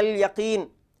 ഇൽമൽ യഖീൻ,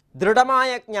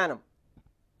 ദൃഢമായ ജ്ഞാനം,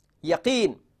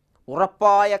 യഖീൻ,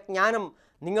 ഉറപ്പായ ജ്ഞാനം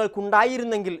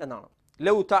നിങ്ങൾക്കുണ്ടായിരുന്നെങ്കിൽ എന്നാണ്.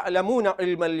 ലൗ തഅലമൂന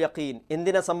ഇൽമൽ യഖീൻ.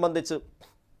 എന്തിനെ സംബന്ധിച്ച്?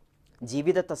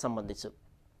 ജീവിതത്തെ സംബന്ധിച്ച്,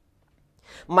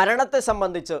 മരണത്തെ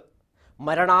സംബന്ധിച്ച്,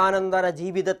 മരണാനന്തര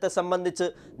ജീവിതത്തെ സംബന്ധിച്ച്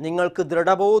നിങ്ങൾക്ക്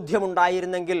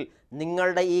ദൃഢബോധ്യമുണ്ടായിരുന്നെങ്കിൽ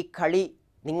നിങ്ങളുടെ ഈ കളി,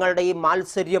 നിങ്ങളുടെ ഈ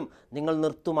മാത്സര്യം നിങ്ങൾ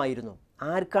നിർത്തുമായിരുന്നു.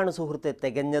 ആർക്കാണ് സുഹൃത്തെ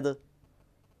തികഞ്ഞത്?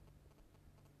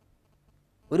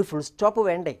 ഒരു ഫുൾ സ്റ്റോപ്പ്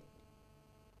വേണ്ടേ?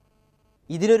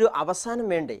 ഇതിനൊരു അവസാനം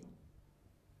വേണ്ടേ?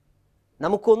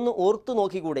 നമുക്കൊന്ന് ഓർത്തു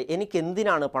നോക്കിക്കൂടെ,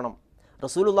 എനിക്കെന്തിനാണ് പണം?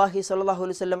 റസൂലുള്ളാഹി സ്വല്ലല്ലാഹു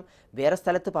അലൈഹി വസല്ലം വേറെ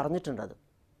സ്ഥലത്ത് പറഞ്ഞിട്ടുണ്ടത്.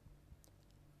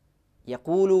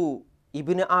 യഖൂലു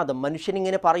ഇബ്നു ആദം,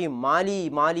 മനുഷ്യനിങ്ങനെ പറയും, മാലി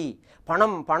മാലി,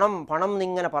 പണം പണം പണം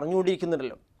എന്നിങ്ങനെ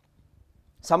പറഞ്ഞുകൊണ്ടിരിക്കുന്നുണ്ടല്ലോ,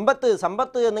 സമ്പത്ത്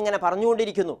സമ്പത്ത് എന്നിങ്ങനെ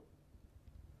പറഞ്ഞുകൊണ്ടിരിക്കുന്നു.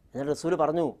 എന്നിട്ട് റസൂൽ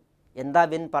പറഞ്ഞു, എന്താ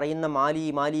ഇവൻ പറയുന്ന മാലി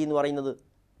മാലി എന്ന് പറയുന്നത്?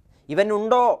 ഇവൻ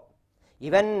ഉണ്ടോ?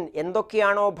 ഇവൻ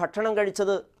എന്തൊക്കെയാണോ ഭക്ഷണം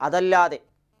കഴിച്ചത് അതല്ലാതെ,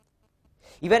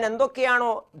 ഇവൻ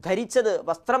എന്തൊക്കെയാണോ ധരിച്ചത്,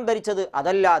 വസ്ത്രം ധരിച്ചത്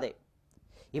അതല്ലാതെ,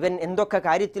 ഇവൻ എന്തൊക്കെ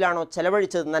കാര്യത്തിലാണോ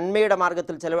ചെലവഴിച്ചത്, നന്മയുടെ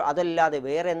മാർഗത്തിൽ അതല്ലാതെ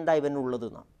വേറെ എന്താ ഇവനുള്ളത്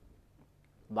എന്നാണ്.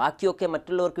 ബാക്കിയൊക്കെ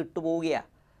മറ്റുള്ളവർക്ക് ഇട്ടുപോവുകയാണ്.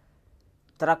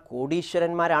 ഇത്ര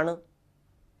കോടീശ്വരന്മാരാണ്.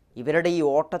 ഇവരുടെ ഈ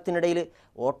ഓട്ടത്തിനിടയിൽ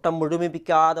ഓട്ടം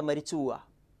മുഴുമിപ്പിക്കാതെ മരിച്ചു പോവുക.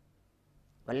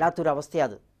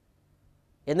 വല്ലാത്തൊരവസ്ഥയത്.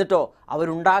 എന്നിട്ടോ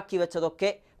അവരുണ്ടാക്കി വെച്ചതൊക്കെ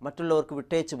മറ്റുള്ളവർക്ക്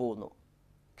വിട്ടേച്ചു പോകുന്നു.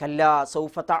 കല്ലാ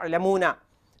സൗഫ തഅലമൂന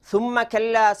സുമ്മ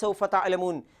കല്ലാ സൗഫ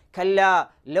തഅലമൂൻ കല്ലാ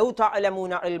ലൗ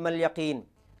തഅലമൂന ഇൽമൽ യഖീൻ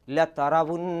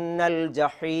ലതറവുന്നൽ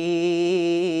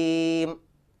ജഹീം.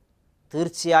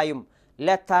 തീർച്ചയായും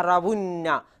ലതറവുന്ന,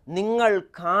 നിങ്ങൾ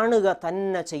കാണുക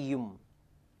തന്നെ ചെയ്യും.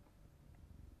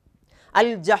 അൽ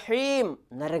ജഹീം,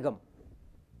 നരകം.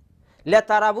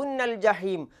 ലതറവുന്നൽ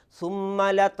ജഹീം സുമ്മ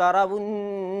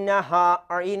ലതറവുന്നഹാ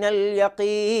ഐനൽ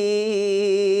യഖീൻ.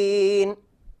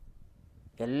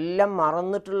 എല്ലാം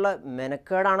മറന്നിട്ടുള്ള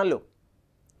മെനക്കേടാണല്ലോ.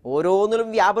 ഓരോന്നിലും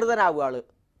വ്യാപൃതനാവുക ആള്.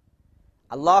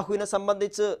 അള്ളാഹുവിനെ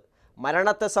സംബന്ധിച്ച്,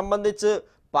 മരണത്തെ സംബന്ധിച്ച്,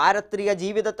 പാരത്രിക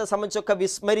ജീവിതത്തെ സംബന്ധിച്ചൊക്കെ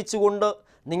വിസ്മരിച്ചുകൊണ്ട്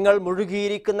നിങ്ങൾ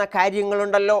മുഴുകിയിരിക്കുന്ന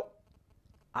കാര്യങ്ങളുണ്ടല്ലോ,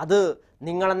 അത്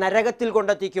നിങ്ങളെ നരകത്തിൽ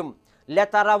കൊണ്ടെത്തിക്കും.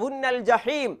 ലതറവുന്നൽ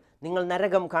ജഹീം, നിങ്ങൾ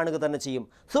നരകം കാണുക തന്നെ ചെയ്യും.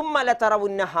 സുമ്മ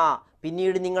ലതറവുന്നഹ,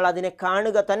 പിന്നീട് നിങ്ങൾ അതിനെ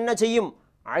കാണുക തന്നെ ചെയ്യും.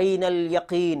 ഐനൽ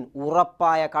യഖീൻ,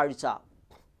 ഉറപ്പായ കാഴ്ച,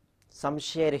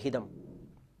 സംശയരഹിതം.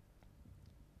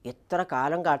 എത്ര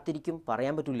കാലം കാത്തിരിക്കും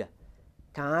പറയാൻ പറ്റില്ല.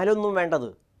 കാലൊന്നും വേണ്ടത്,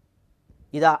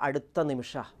 ഇതാ അടുത്ത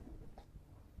നിമിഷ.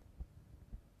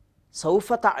 സൗഫ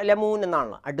തഅലമൂൻ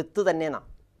എന്നാണ്, അടുത്ത് തന്നെ എന്നാ.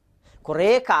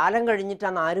 കുറേ കാലം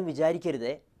കഴിഞ്ഞിട്ടാന്ന് ആരും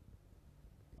വിചാരിക്കരുതേ.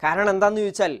 കാരണം എന്താണെന്ന്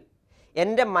ചോദിച്ചാൽ,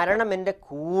 എൻ്റെ മരണം എൻ്റെ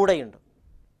കൂടെയുണ്ട്,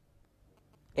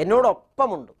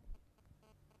 എന്നോടൊപ്പമുണ്ട്.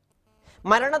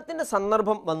 മരണത്തിൻ്റെ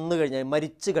സന്ദർഭം വന്നു കഴിഞ്ഞാൽ,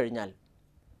 മരിച്ചു കഴിഞ്ഞാൽ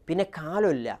പിന്നെ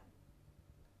കാലമില്ല.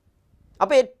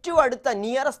 അപ്പോൾ ഏറ്റവും അടുത്ത,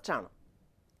 നിയറസ്റ്റാണ്,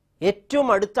 ഏറ്റവും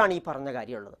അടുത്താണ് ഈ പറഞ്ഞ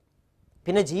കാര്യമുള്ളത്.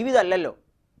 പിന്നെ ജീവിതമല്ലല്ലോ,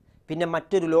 പിന്നെ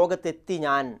മറ്റൊരു ലോകത്തെത്തി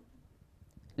ഞാൻ.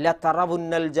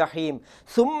 ലതറവുന്നൽ ജഹീം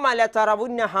സുമ്മ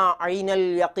ലതറവുന്നഹ ഐനൽ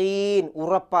യഖീൻ,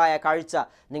 ഉറപ്പായ കാഴ്ച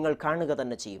നിങ്ങൾ കാണുക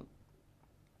തന്നെ ചെയ്യും.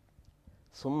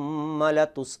 സുമ്മ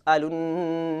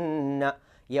ലതുസ്അലുന്ന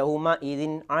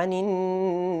യൗമഇദിൻ അനിൻ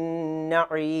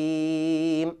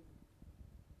നഈം.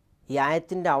 ഈ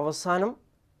ആയത്തിൻ്റെ അവസാനം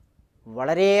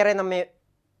വളരെയേറെ നമ്മെ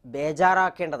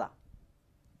ബേജാറാക്കേണ്ടതാണ്.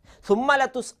 സുമ്മ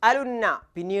ലതുസ്അലുന്ന,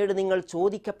 പിന്നീട് നിങ്ങൾ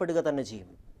ചോദിക്കപ്പെടുക തന്നെ ചെയ്യും.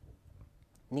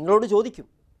 നിങ്ങളോട് ചോദിക്കും.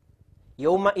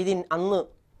 യൗമഇദിൻ, അന്ന്.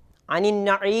 അനിൻ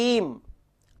നഈം,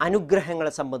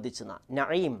 അനുഗ്രഹങ്ങളെ സംബന്ധിച്ച്.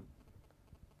 നഈം,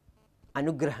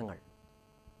 അനുഗ്രഹങ്ങൾ.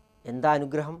 എന്താ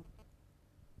അനുഗ്രഹം?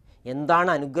 എന്താണ്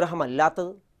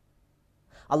അനുഗ്രഹമല്ലാത്തത്?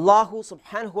 അല്ലാഹു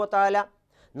സുബ്ഹാനഹു വ തആല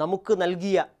നമുക്ക്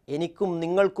നൽകിയ, എനിക്കും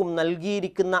നിങ്ങൾക്കും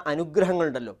നൽകിയിരിക്കുന്ന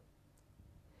അനുഗ്രഹങ്ങളുണ്ടല്ലോ,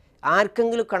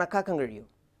 ആർക്കെങ്കിലും കണക്കാക്കാൻ കഴിയുമോ?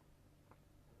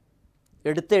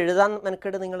 എഴുതാൻ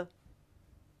മെനക്കെട്ട്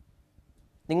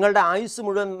നിങ്ങളുടെ ആയുസ്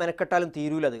മുഴുവൻ മെനക്കെട്ടാലും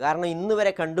തീരൂലത്. കാരണം ഇന്ന്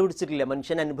വരെ കണ്ടുപിടിച്ചിട്ടില്ല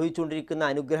മനുഷ്യൻ അനുഭവിച്ചുകൊണ്ടിരിക്കുന്ന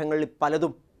അനുഗ്രഹങ്ങളിൽ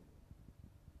പലതും.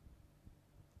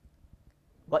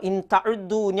 വഇൻ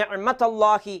തഅദ്ദു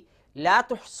നിഅമതല്ലാഹി ലാ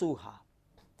തുഹ്സൂഹ.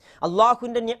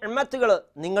 അള്ളാഹുവിൻ്റെ നിഅമത്തുകൾ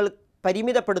നിങ്ങൾ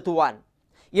പരിമിതപ്പെടുത്തുവാൻ,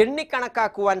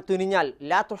 എണ്ണിക്കണക്കാക്കുവാൻ തുനിഞ്ഞാൽ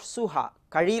ലാ തുഹ്സൂഹ,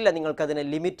 കഴിയില്ല നിങ്ങൾക്കതിനെ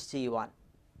ലിമിറ്റ് ചെയ്യുവാൻ,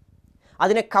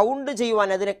 അതിനെ കൗണ്ട് ചെയ്യുവാൻ,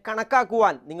 അതിനെ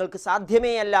കണക്കാക്കുവാൻ നിങ്ങൾക്ക്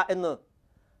സാധ്യമേ അല്ല എന്ന്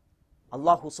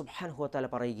അല്ലാഹു സുബ്ഹാനഹു വ തആല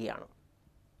പറയുകയാണ്.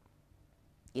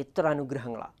 എത്ര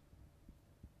അനുഗ്രഹങ്ങളാണ്!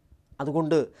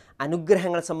 അതുകൊണ്ട്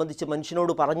അനുഗ്രഹങ്ങളെ സംബന്ധിച്ച്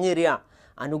മനുഷ്യനോട് പറഞ്ഞു തരിക.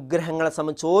 അനുഗ്രഹങ്ങളെ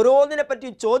സംബന്ധിച്ച് ഓരോന്നിനെ പറ്റി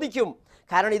ചോദിക്കും.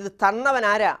 കാരണം ഇത്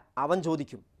തന്നവനാരാ, അവൻ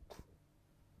ചോദിക്കും.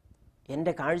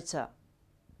 എൻ്റെ കാഴ്ച,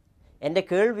 എൻ്റെ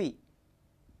കേൾവി,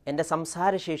 എൻ്റെ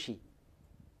സംസാരശേഷി,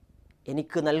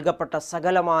 എനിക്ക് നൽകപ്പെട്ട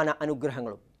സകലമാന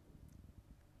അനുഗ്രഹങ്ങളും.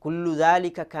 കുല്ലു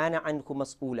ദാലിക കാന അൻഹു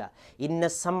മസ്ഊല ഇന്ന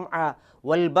സമഅ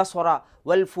വൽ ബസറ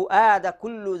വൽ ഫുആദ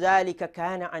കുല്ലു ദാലിക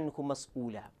കാന അൻഹു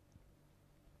മസ്ഊല.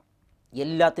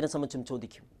 എല്ലാത്തിനെ സംബന്ധിച്ചും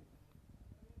ചോദിക്കും.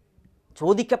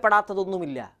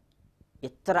 ചോദിക്കപ്പെടാത്തതൊന്നുമില്ല.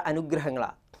 എത്ര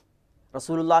അനുഗ്രഹങ്ങളാണ്!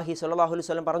 റസൂലുള്ളാഹി സ്വല്ലല്ലാഹു അലൈഹി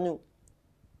വസല്ലം പറഞ്ഞു,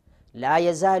 ലാ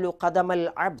യസാലു ഖദമൽ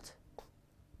അബ്ദ്,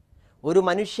 ഒരു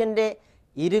മനുഷ്യൻ്റെ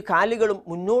ഇരു കാലുകളും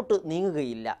മുന്നോട്ട്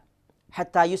നീങ്ങുകയില്ല.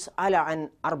 ഹത്താ യുസ്അല അൻ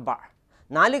അർബഅ,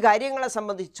 4 കാര്യങ്ങളെ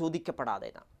സംബന്ധിച്ച് ചോദിക്കപ്പെടാതെ.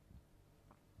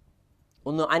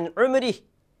 ഒന്ന്, അൻ ഉംരി,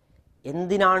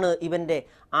 എന്തിനാണ് ഇവൻ്റെ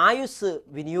ആയുസ്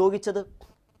വിനിയോഗിച്ചത്?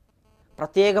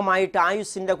 പ്രത്യേകമായിട്ട്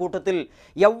ആയുസ്സിൻ്റെ കൂട്ടത്തിൽ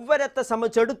യൗവനത്തെ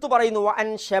സംബന്ധിച്ച് എടുത്തു പറയുന്നു. അൻ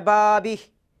ഷബാബി,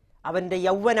 അവൻ്റെ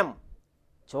യൗവനം,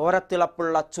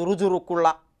 ചോരത്തിളപ്പുള്ള ചുറുചുറുക്കുള്ള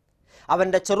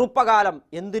അവൻ്റെ ചെറുപ്പകാലം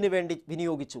എന്തിനു വേണ്ടി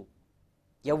വിനിയോഗിച്ചു?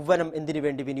 യൗവനം എന്തിനു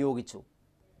വേണ്ടി വിനിയോഗിച്ചു?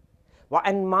 വ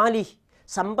അൻ മാലി,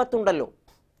 സമ്പത്തുണ്ടല്ലോ,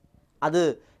 അത്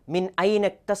മിൻ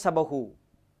ഐനക്തസബഹു,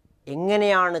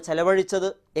 എങ്ങനെയാണ് ചെലവഴിച്ചത്,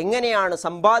 എങ്ങനെയാണ്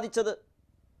സമ്പാദിച്ചത്,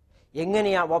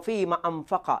 എങ്ങനെയാ വഫീമ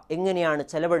അംഫഖ, എങ്ങനെയാണ്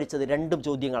ചെലവഴിച്ചത്? 2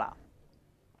 ചോദ്യങ്ങളാണ്.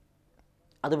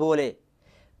 അതുപോലെ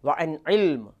വ അൻ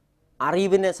ഇൽം,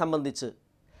 അറിവിനെ സംബന്ധിച്ച്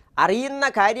അറിയുന്ന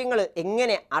കാര്യങ്ങൾ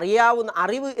എങ്ങനെ, അറിയാവുന്ന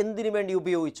അറിവ് എന്തിനു വേണ്ടി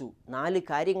ഉപയോഗിച്ചു, 4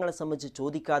 കാര്യങ്ങളെ സംബന്ധിച്ച്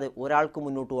ചോദിക്കാതെ ഒരാൾക്ക്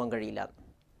മുന്നോട്ട് പോകാൻ കഴിയില്ല.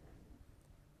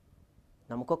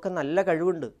 നമുക്കൊക്കെ നല്ല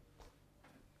കഴിവുണ്ട്.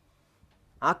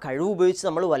 ആ കഴിവ് ഉപയോഗിച്ച്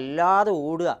നമ്മൾ വല്ലാതെ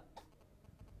ഓടുക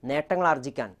നേട്ടങ്ങൾ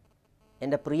ആർജിക്കാൻ.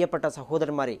 എൻ്റെ പ്രിയപ്പെട്ട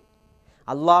സഹോദരന്മാരെ,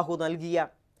 അള്ളാഹു നൽകിയ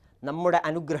നമ്മുടെ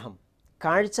അനുഗ്രഹം,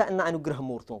 കാഴ്ച എന്ന അനുഗ്രഹം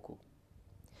ഓർത്തു നോക്കൂ.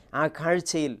 ആ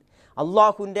കാഴ്ചയിൽ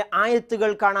അള്ളാഹുവിൻ്റെ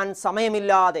ആയത്തുകൾ കാണാൻ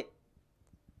സമയമില്ലാതെ,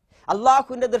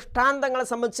 അള്ളാഹുവിൻ്റെ ദൃഷ്ടാന്തങ്ങളെ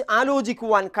സംബന്ധിച്ച്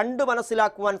ആലോചിക്കുവാൻ, കണ്ടു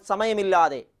മനസ്സിലാക്കുവാൻ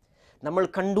സമയമില്ലാതെ നമ്മൾ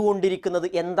കണ്ടുകൊണ്ടിരിക്കുന്നത്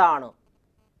എന്താണ്?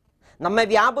 നമ്മെ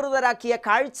വ്യാപൃതരാക്കിയ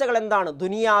കാഴ്ചകൾ എന്താണ്?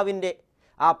 ദുനിയാവിൻ്റെ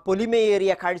ആ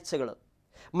പൊലിമയേറിയ കാഴ്ചകൾ,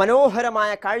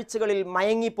 മനോഹരമായ കാഴ്ചകളിൽ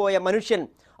മയങ്ങിപ്പോയ മനുഷ്യൻ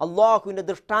അള്ളാഹുവിൻ്റെ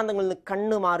ദൃഷ്ടാന്തങ്ങളിൽ നിന്ന്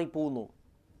കണ്ണ് മാറിപ്പോകുന്നു,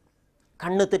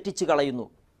 കണ്ണ് തെറ്റിച്ച് കളയുന്നു.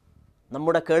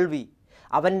 നമ്മുടെ കേൾവി,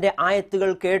 അവൻ്റെ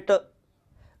ആയത്തുകൾ കേട്ട്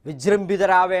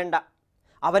വിജൃംഭിതരാവേണ്ട,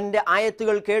 അവൻ്റെ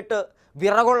ആയത്തുകൾ കേട്ട്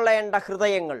വിറകൊള്ളേണ്ട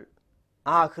ഹൃദയങ്ങൾ,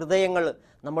 ആ ഹൃദയങ്ങൾ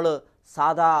നമ്മൾ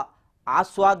സാധാ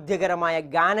ആസ്വാദ്യകരമായ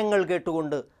ഗാനങ്ങൾ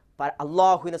കേട്ടുകൊണ്ട്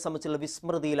അള്ളാഹുവിനെ സംബന്ധിച്ചുള്ള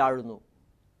വിസ്മൃതിയിലാഴുന്നു.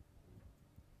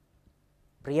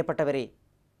 പ്രിയപ്പെട്ടവരെ,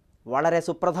 വളരെ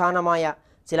സുപ്രധാനമായ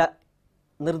ചില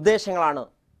നിർദ്ദേശങ്ങളാണ്,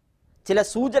 ചില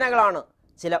സൂചനകളാണ്,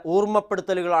 ചില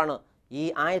ഓർമ്മപ്പെടുത്തലുകളാണ് ഈ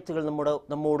ആയത്തുകൾ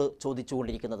നമ്മോട്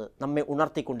ചോദിച്ചുകൊണ്ടിരിക്കുന്നത്, നമ്മെ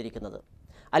ഉണർത്തിക്കൊണ്ടിരിക്കുന്നത്.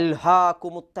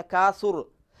 അൽഹാകുമുത്തകാസുർ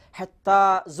ഹത്താ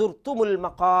സുർതുമുൽ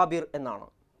മഖാബിർ എന്നാണ്.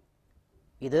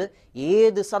 ഇത്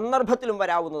ഏത് സന്ദർഭത്തിലും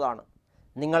വരാവുന്നതാണ്.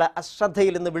 നിങ്ങളെ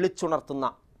അശ്രദ്ധയിൽ നിന്ന് വിളിച്ചുണർത്തുന്ന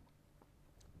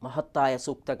മഹത്തായ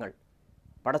സൂക്തങ്ങൾ.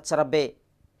 പടച്ചറബ്ബേ,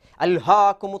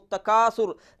 അൽഹാകുമുത്തകാസുർ,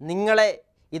 നിങ്ങളെ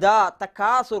ഇതാ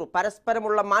തക്കാസുർ,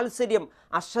 പരസ്പരമുള്ള മാത്സര്യം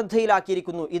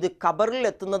അശ്രദ്ധയിലാക്കിയിരിക്കുന്നു. ഇത് ഖബറിൽ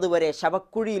എത്തുന്നത് വരെ,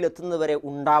 ശവക്കുഴിയിൽ എത്തുന്നത് വരെ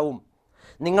ഉണ്ടാവും.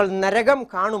 നിങ്ങൾ നരകം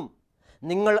കാണും.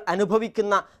 നിങ്ങൾ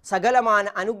അനുഭവിക്കുന്ന സകലമാന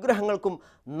അനുഗ്രഹങ്ങൾക്കും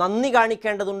നന്ദി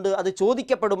കാണിക്കേണ്ടതുണ്ട്, അത്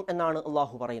ചോദിക്കപ്പെടും എന്നാണ്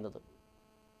അള്ളാഹു പറയുന്നത്.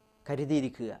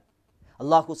 കരുതിയിരിക്കുക.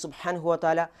 അള്ളാഹു സുബ്ഹാനഹു വ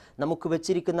തആല നമുക്ക്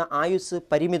വെച്ചിരിക്കുന്ന ആയുസ്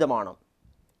പരിമിതമാണ്.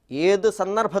 ഏത്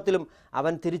സന്ദർഭത്തിലും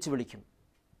അവൻ തിരിച്ചു വിളിക്കും.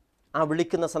 ആ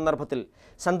വിളിക്കുന്ന സന്ദർഭത്തിൽ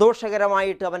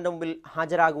സന്തോഷകരമായിട്ട് അവൻ്റെ മുമ്പിൽ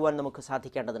ഹാജരാകുവാൻ നമുക്ക്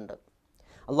സാധിക്കേണ്ടതുണ്ട്.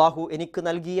 അള്ളാഹു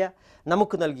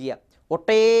നമുക്ക് നൽകിയ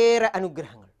ഒട്ടേറെ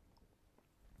അനുഗ്രഹങ്ങൾ,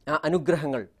 ആ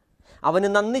അനുഗ്രഹങ്ങൾ അവന്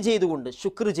നന്ദി ചെയ്തുകൊണ്ട്,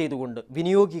 ശുക്ർ ചെയ്തുകൊണ്ട്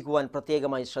വിനിയോഗിക്കുവാൻ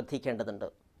പ്രത്യേകമായി ശ്രദ്ധിക്കേണ്ടതുണ്ട്.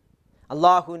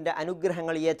 അള്ളാഹുവിൻ്റെ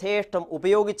അനുഗ്രഹങ്ങൾ യഥേഷ്ടം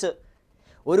ഉപയോഗിച്ച്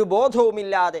ഒരു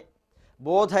ബോധവുമില്ലാതെ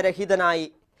ബോധരഹിതനായി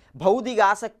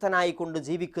ഭൗതികാസക്തനായി കൊണ്ട്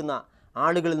ജീവിക്കുന്ന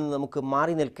ആളുകളിൽ നിന്ന് നമുക്ക്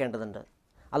മാറി നിൽക്കേണ്ടതുണ്ട്.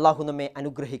 അള്ളാഹു നമ്മെ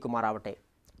അനുഗ്രഹിക്കുമാറാവട്ടെ.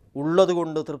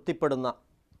 ഉള്ളതുകൊണ്ട് തൃപ്തിപ്പെടുന്ന,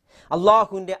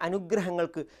 അള്ളാഹുവിൻ്റെ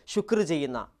അനുഗ്രഹങ്ങൾക്ക് ശുക്ർ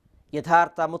ചെയ്യുന്ന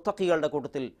യഥാർത്ഥ മുത്തഖികളുടെ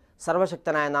കൂട്ടത്തിൽ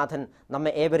സർവശക്തനായ നാഥൻ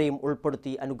നമ്മെ ഏവരെയും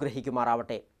ഉൾപ്പെടുത്തി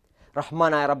അനുഗ്രഹിക്കുമാറാവട്ടെ.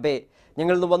 റഹ്മാനായ റബ്ബേ,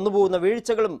 ഞങ്ങളിൽ നിന്ന് വന്നുപോകുന്ന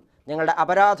വീഴ്ചകളും ഞങ്ങളുടെ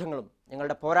അപരാധങ്ങളും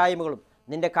ഞങ്ങളുടെ പോരായ്മകളും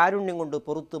നിൻ്റെ കാരുണ്യം കൊണ്ട്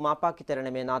പുറത്ത് മാപ്പാക്കി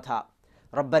തരണമേ നാഥ.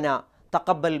 റബ്ബന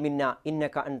തഖബ്ബൽ മിന്ന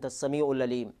ഇന്നക അൻത സമീഉൽ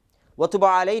അലീം വതുബ്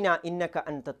അലൈനാ ഇന്നക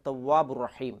അൻത തവ്വാബുർ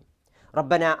റഹീം.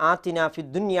 റബ്ബന ആതിനാ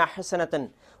ഫിദ്ദുനിയ ഹസനതൻ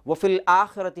വഫിൽ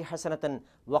ആഖിറതി ഹസനതൻ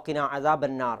വഖിനാ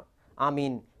അദാബന്നാർ.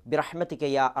 ആമീൻ ബിറഹ്മതിക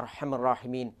യാ അർഹമർ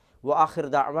റഹീമീൻ. വആഖിർ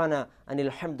ദഅവാന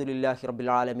അനിൽ ഹംദുലില്ലാഹി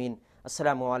റബ്ബിൽ ആലമീൻ.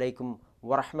 അസ്സലാമു അലൈക്കും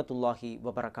വറഹ്മത്തുള്ളാഹി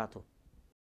വബറകാതുഹു.